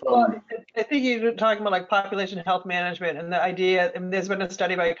perception. Well, I think you're talking about like population health management and the idea. And there's been a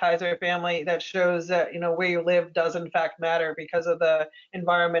study by Kaiser Family that shows that where you live does in fact matter because of the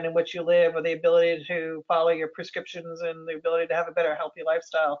environment in which you live, or the ability to follow your prescriptions and the ability to have a better, healthy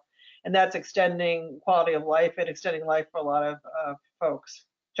lifestyle. And that's extending quality of life and extending life for a lot of folks.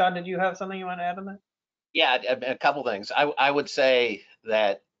 John, did you have something you want to add on that? Yeah, a couple things. I would say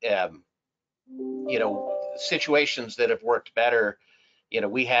that situations that have worked better,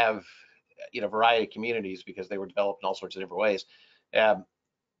 we have a variety of communities because they were developed in all sorts of different ways. But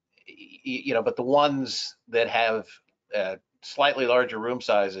the ones that have slightly larger room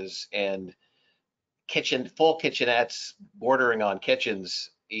sizes and full kitchenettes bordering on kitchens,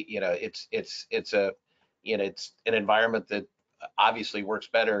 it's an environment that obviously works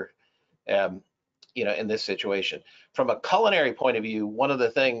better in this situation. From a culinary point of view, one of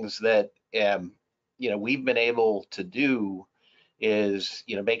the things that we've been able to do is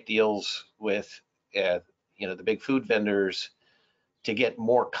make deals with the big food vendors to get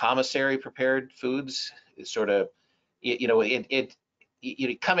more commissary prepared foods. It's sort of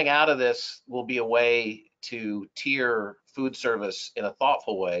coming out of this will be a way to tier food service in a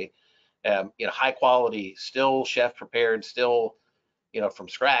thoughtful way, high quality, still chef prepared, still from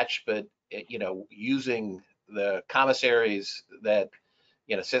scratch, but using the commissaries that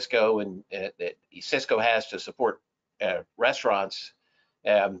Cisco and Cisco has to support restaurants,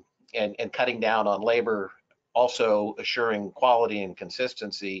 and cutting down on labor, also assuring quality and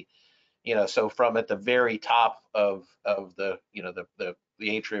consistency. So from at the very top of the the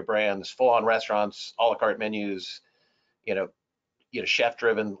Atria brands, full-on restaurants, a la carte menus, chef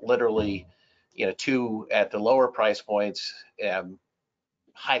driven, literally, to at the lower price points,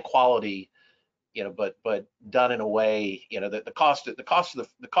 high quality, but done in a way, that the cost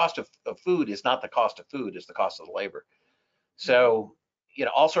of food is not the cost of food, it's the cost of the labor. So,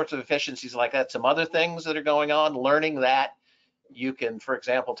 all sorts of efficiencies like that. Some other things that are going on, learning that you can, for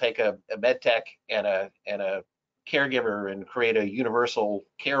example, take a med tech and a caregiver and create a universal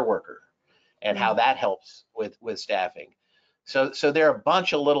care worker, and how that helps with staffing. So there are a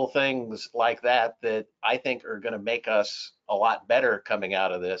bunch of little things like that that I think are going to make us a lot better coming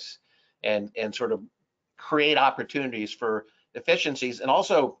out of this, and sort of create opportunities for efficiencies. And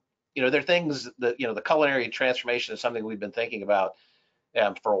also, there are things that, the culinary transformation is something we've been thinking about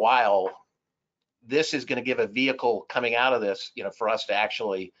for a while. This is going to give a vehicle coming out of this, for us to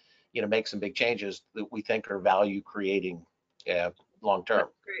actually, make some big changes that we think are value creating long term.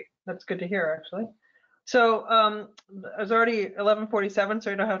 That's great. That's good to hear, actually. So it's already 11:47, so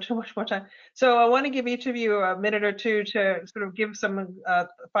we don't have too much more time. So I want to give each of you a minute or two to sort of give some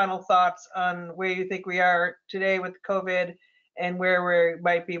final thoughts on where you think we are today with COVID, and where we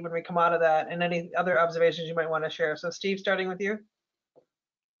might be when we come out of that, and any other observations you might want to share. So Steve, starting with you.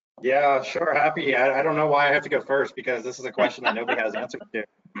 Yeah, sure, happy. I don't know why I have to go first, because this is a question that nobody has answered to.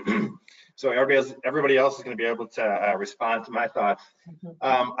 So everybody else is going to be able to respond to my thoughts.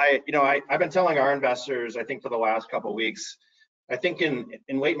 I've been telling our investors, I think for the last couple of weeks, I think in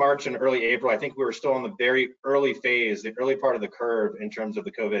late March and early April, I think we were still in the very early phase, the early part of the curve in terms of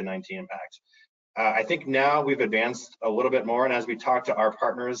the COVID-19 impact. I think now we've advanced a little bit more, and as we talk to our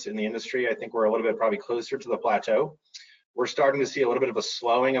partners in the industry, I think we're a little bit probably closer to the plateau. We're starting to see a little bit of a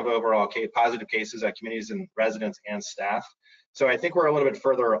slowing of overall positive cases at communities and residents and staff. So I think we're a little bit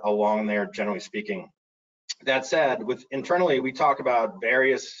further along there, generally speaking. That said, internally, we talk about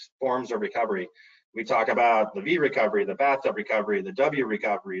various forms of recovery. We talk about the V recovery, the bathtub recovery, the W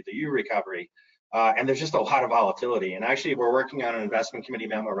recovery, the U recovery, and there's just a lot of volatility. And actually, we're working on an investment committee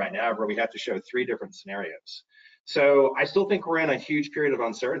memo right now where we have to show 3 different scenarios. So I still think we're in a huge period of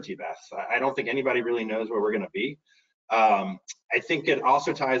uncertainty, Beth. I don't think anybody really knows where we're going to be. I think it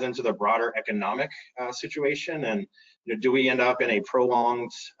also ties into the broader economic situation, and do we end up in a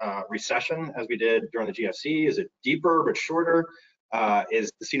prolonged recession as we did during the GFC? Is it deeper but shorter?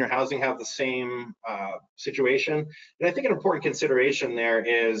 Is the senior housing have the same situation? And I think an important consideration there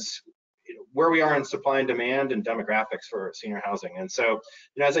is where we are in supply and demand and demographics for senior housing. And so,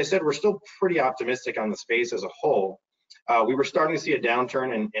 as I said, we're still pretty optimistic on the space as a whole. We were starting to see a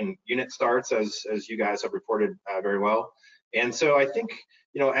downturn in unit starts, as you guys have reported very well. And so I think,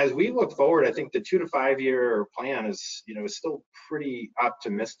 as we look forward, I think the 2 to 5 year plan is, is still pretty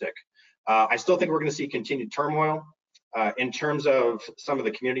optimistic. I still think we're going to see continued turmoil. In terms of some of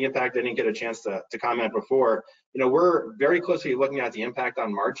the community impact, I didn't get a chance to comment before. We're very closely looking at the impact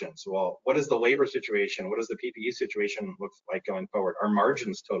on margins. Well, what is the labor situation? What does the PPE situation look like going forward? Are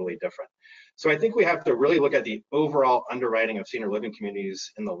margins totally different? So I think we have to really look at the overall underwriting of senior living communities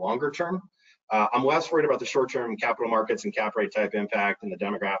in the longer term. I'm less worried about the short-term capital markets and cap rate type impact and the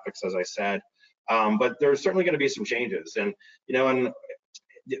demographics, as I said. But there's certainly going to be some changes. And, and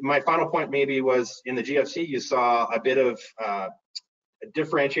my final point maybe was in the GFC, you saw a bit of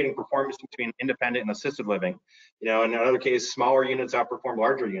differentiating performance between independent and assisted living. In another case, smaller units outperform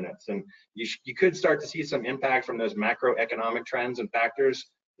larger units. And you could start to see some impact from those macroeconomic trends and factors,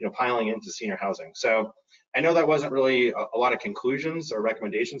 piling into senior housing. So I know that wasn't really a lot of conclusions or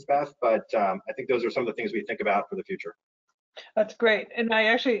recommendations, Beth, but I think those are some of the things we think about for the future. That's great. And I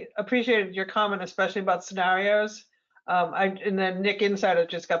actually appreciated your comment, especially about scenarios. And then Nick Insider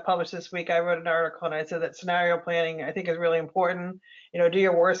just got published this week. I wrote an article and I said that scenario planning, I think, is really important. Do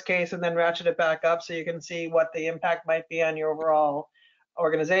your worst case and then ratchet it back up so you can see what the impact might be on your overall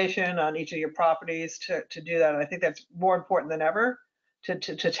organization, on each of your properties to do that. And I think that's more important than ever to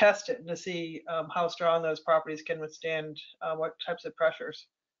test it and to see how strong those properties can withstand what types of pressures.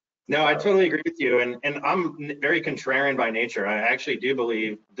 No, I totally agree with you. And I'm very contrarian by nature. I actually do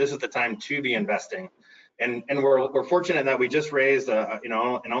believe this is the time to be investing. And we're fortunate that we just raised an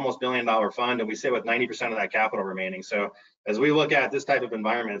almost $1 billion fund, and we sit with 90% of that capital remaining. So as we look at this type of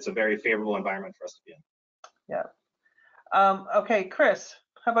environment, it's a very favorable environment for us to be in. Yeah. Okay, Chris,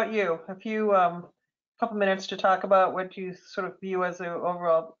 how about you? A few couple minutes to talk about what you sort of view as the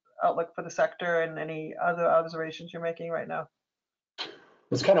overall outlook for the sector and any other observations you're making right now.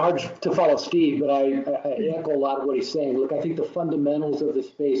 It's kind of hard to follow Steve, but I echo a lot of what he's saying. Look, I think the fundamentals of the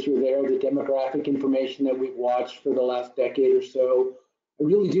space are there, the demographic information that we've watched for the last decade or so. I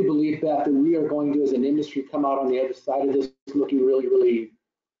really do believe, Beth, that we are going to, as an industry, come out on the other side of this looking really, really,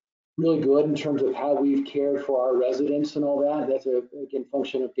 really good in terms of how we've cared for our residents and all that. That's a, again,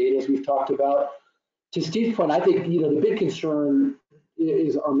 function of data, as we've talked about. To Steve's point, I think, the big concern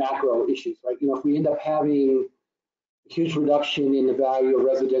is our macro issues, right? If we end up having huge reduction in the value of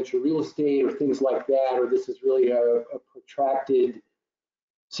residential real estate or things like that, or this is really a protracted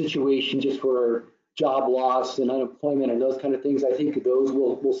situation just for job loss and unemployment and those kind of things, I think those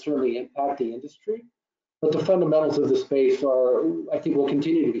will certainly impact the industry. But the fundamentals of the space I think will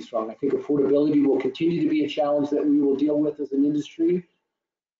continue to be strong. I think affordability will continue to be a challenge that we will deal with as an industry.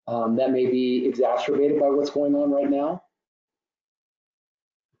 That may be exacerbated by what's going on right now.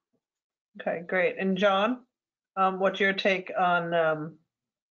 Okay, great. And John, what's your take on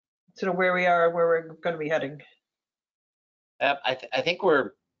sort of where we are, where we're going to be heading? I think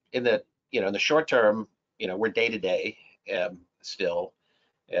we're in the in the short term, we're day to day still.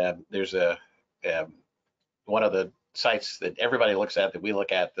 There's one of the sites that everybody looks at, that we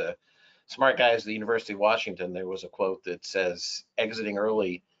look at, the smart guys at the University of Washington. There was a quote that says exiting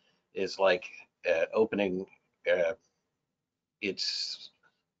early is like opening.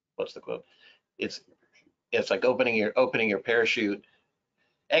 What's the quote? It's like opening your parachute.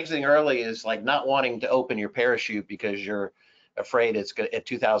 Exiting early is like not wanting to open your parachute because you're afraid it's going at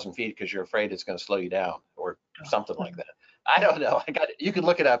 2,000 feet because you're afraid it's going to slow you down, or something like that. I don't know. You can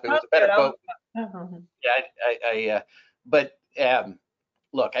look it up. It was a better quote. Yeah, but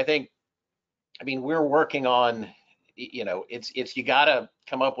look, I mean, we're working on, it's you got to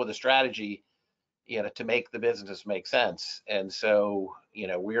come up with a strategy, to make the business make sense. And so,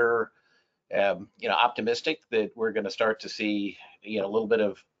 we're, optimistic that we're going to start to see, a little bit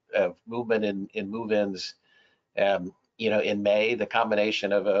of movement in move-ins, in May. The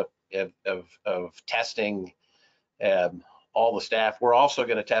combination of testing all the staff. We're also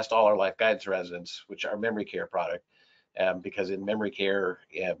going to test all our life guidance residents, which are memory care product, because in memory care,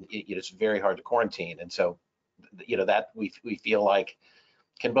 it's very hard to quarantine. And so, that we feel like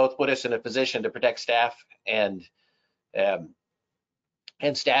can both put us in a position to protect staff and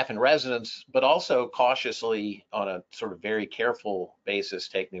staff and residents, but also cautiously, on a sort of very careful basis,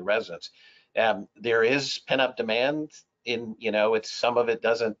 take new residents. There is pent-up demand in, it's some of it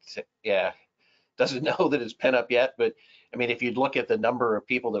doesn't know that it's pent up yet. But I mean, if you'd look at the number of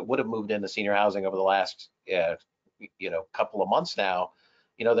people that would have moved into senior housing over the last, couple of months now,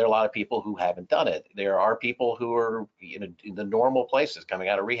 there are a lot of people who haven't done it. There are people who are, in the normal places coming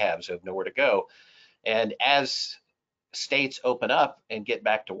out of rehabs who have nowhere to go. And as states open up and get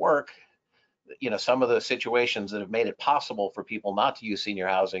back to work, some of the situations that have made it possible for people not to use senior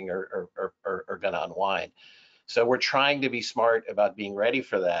housing are going to unwind. So we're trying to be smart about being ready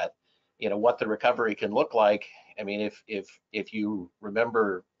for that. What the recovery can look like. I mean, if you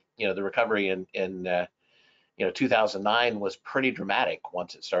remember, the recovery in 2009 was pretty dramatic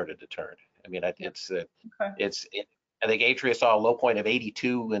once it started to turn. I mean, I think Atria saw a low point of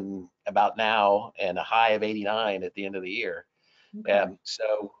 82 and about now, and a high of 89 at the end of the year. Okay.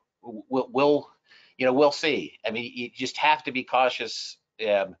 So we'll see. I mean, you just have to be cautious.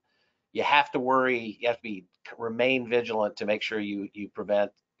 You have to worry. You have to remain vigilant to make sure you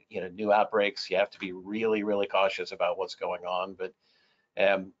prevent new outbreaks. You have to be really, really cautious about what's going on. But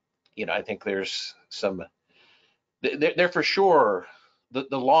I think there's some. There for sure.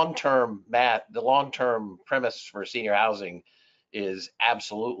 The long-term premise for senior housing is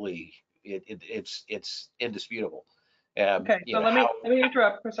absolutely it's indisputable. Okay, so let me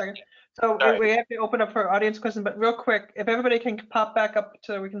interrupt for a second. So we have to open up for audience questions, but real quick, if everybody can pop back up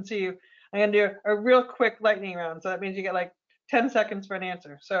so we can see you, I'm gonna do a real quick lightning round. So that means you get like 10 seconds for an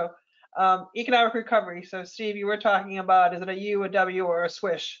answer. So economic recovery. So Steve, you were talking about, is it a U, a W, or a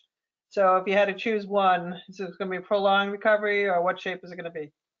swish? So if you had to choose one, is it going to be a prolonged recovery, or what shape is it going to be?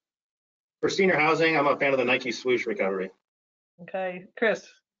 For senior housing, I'm a fan of the Nike swoosh recovery. Okay, Chris.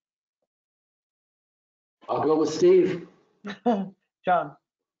 I'll go with Steve. John.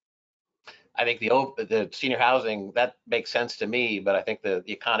 I think the senior housing, that makes sense to me, but I think the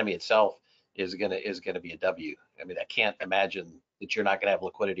economy itself is gonna be a W. I mean, I can't imagine that you're not gonna have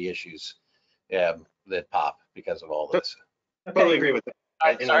liquidity issues that pop because of all this. Okay. Totally agree with that.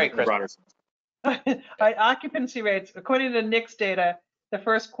 Sorry, Chris. All right, occupancy rates. According to NIC's data, the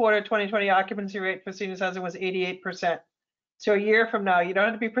first quarter 2020 occupancy rate for seniors housing was 88%. So a year from now, you don't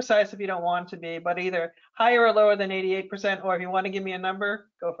have to be precise if you don't want to be, but either higher or lower than 88%, or if you want to give me a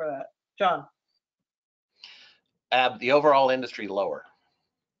number, go for that. John. The overall industry lower.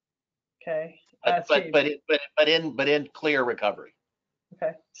 Okay. But Steve. in clear recovery.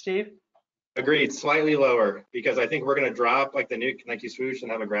 Okay. Steve? Agreed, slightly lower, because I think we're going to drop like the new Nike swoosh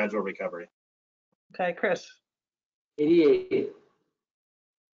and have a gradual recovery. Okay. Chris? 88.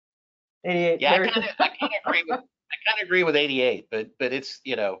 88. Yeah, I kind of agree with 88, but it's,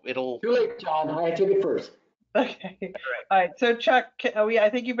 it'll. Too late, John. I took it first. Okay. All right. So Chuck, I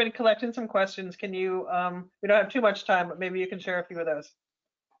think you've been collecting some questions. Can you, we don't have too much time, but maybe you can share a few of those.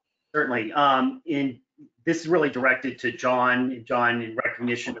 Certainly. This is really directed to John. John, in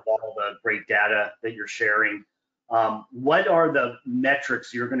recognition of all the great data that you're sharing, what are the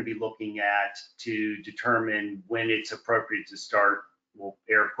metrics you're going to be looking at to determine when it's appropriate to start, well,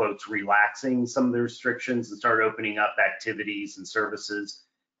 air quotes, relaxing some of the restrictions and start opening up activities and services?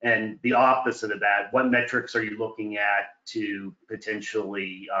 And the opposite of that, what metrics are you looking at to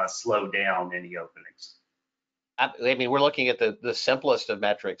potentially slow down any openings? I mean, we're looking at the simplest of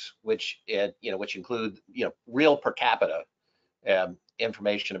metrics, which include real per capita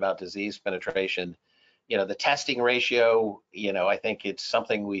information about disease penetration. The testing ratio. I think it's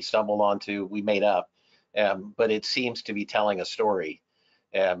something we stumbled onto, we made up, but it seems to be telling a story.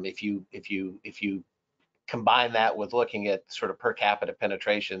 If you combine that with looking at sort of per capita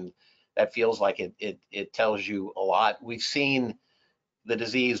penetration, that feels like it tells you a lot. We've seen the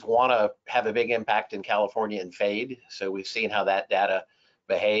disease want to have a big impact in California and fade. So we've seen how that data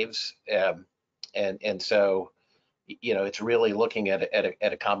behaves. And so, it's really looking at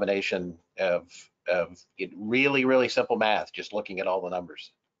a combination of really, really simple math, just looking at all the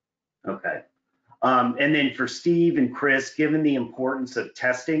numbers. Okay. And then for Steve and Chris, given the importance of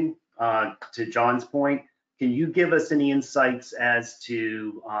testing, to John's point, can you give us any insights as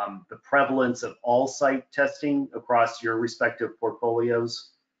to the prevalence of all-site testing across your respective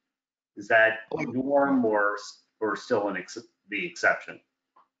portfolios? Is that norm or still the exception?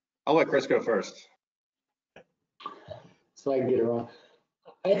 I'll let Chris go first. So I can get it wrong.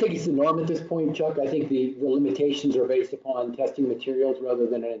 I think it's the norm at this point, Chuck. I think the limitations are based upon testing materials rather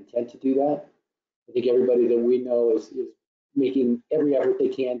than an intent to do that. I think everybody that we know is making every effort they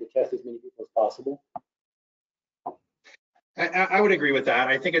can to test as many people as possible. I would agree with that.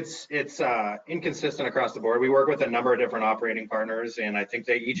 I think it's inconsistent across the board. We work with a number of different operating partners, and I think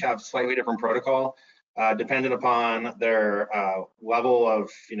they each have slightly different protocol, dependent upon their level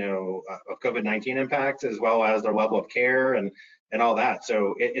of COVID-19 impact, as well as their level of care and all that.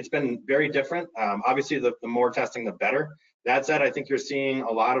 So it's been very different. Obviously, the more testing, the better. That said, I think you're seeing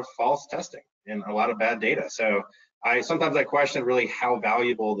a lot of false testing and a lot of bad data. So sometimes I question really how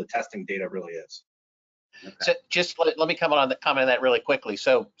valuable the testing data really is. Okay. So just let me comment on that really quickly.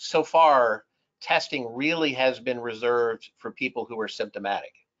 So far, testing really has been reserved for people who are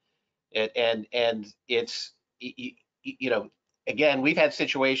symptomatic, and it's again, we've had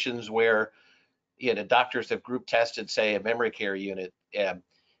situations where doctors have group tested, say, a memory care unit.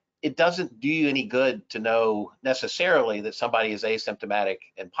 It doesn't do you any good to know necessarily that somebody is asymptomatic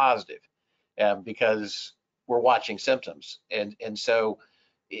and positive, because we're watching symptoms, and so.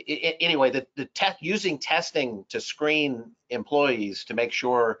 Anyway, using testing to screen employees to make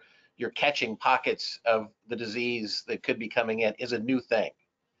sure you're catching pockets of the disease that could be coming in is a new thing,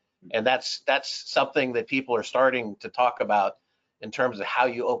 and that's something that people are starting to talk about in terms of how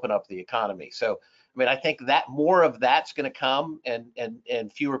you open up the economy. So, I mean, I think that more of that's going to come,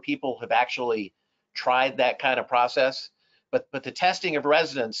 and fewer people have actually tried that kind of process. But the testing of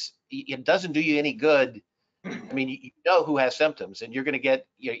residents, it doesn't do you any good. I mean, you know who has symptoms, and you're going to get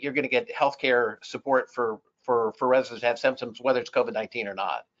healthcare support for residents that have symptoms, whether it's COVID-19 or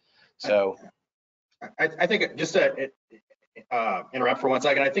not. So, I think just to interrupt for 1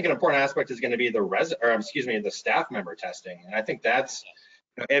 second, I think an important aspect is going to be the staff member testing, and I think that's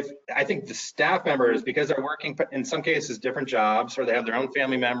I think the staff members, because they're working in some cases different jobs, or they have their own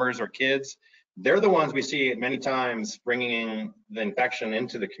family members or kids. They're the ones we see many times bringing the infection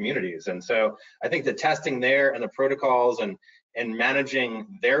into the communities. And so I think the testing there and the protocols and managing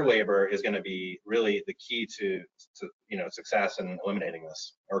their labor is going to be really the key to success in eliminating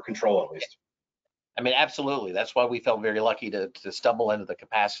this, or control at least. I mean, absolutely. That's why we felt very lucky to stumble into the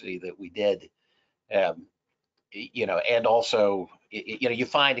capacity that we did. And also, you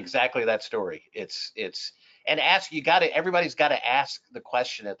find exactly that story. And everybody's got to ask the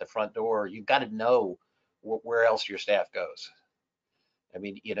question at the front door. You've got to know where else your staff goes. I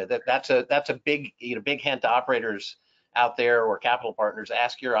mean, that's a big hint to operators out there or capital partners.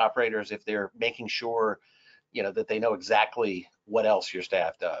 Ask your operators if they're making sure, that they know exactly what else your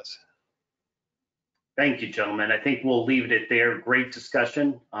staff does. Thank you, gentlemen. I think we'll leave it there. Great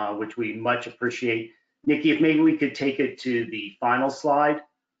discussion, which we much appreciate. Nikki, if maybe we could take it to the final slide.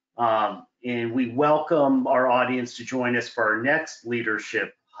 And we welcome our audience to join us for our next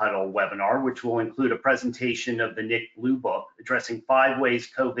Leadership Huddle webinar, which will include a presentation of the NIC Blue Book, addressing 5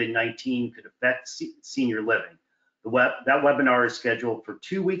 ways COVID-19 could affect senior living. That webinar is scheduled for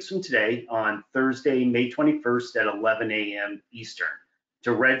 2 weeks from today on Thursday, May 21st at 11 a.m. Eastern.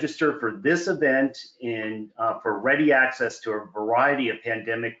 To register for this event and for ready access to a variety of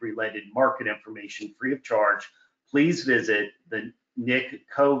pandemic-related market information free of charge, please visit the NIC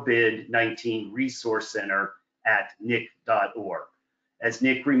COVID-19 Resource Center at nic.org. As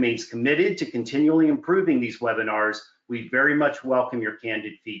NIC remains committed to continually improving these webinars, we very much welcome your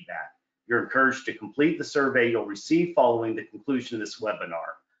candid feedback. You're encouraged to complete the survey you'll receive following the conclusion of this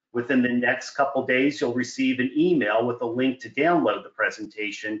webinar. Within the next couple days, you'll receive an email with a link to download the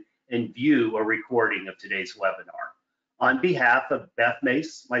presentation and view a recording of today's webinar. On behalf of Beth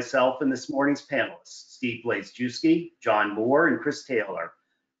Mace, myself, and this morning's panelists, Steve Blazejewski, John Moore, and Chris Taylor,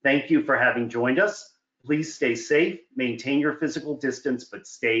 thank you for having joined us. Please stay safe, maintain your physical distance, but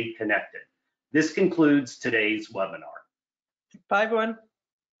stay connected. This concludes today's webinar. Bye, everyone.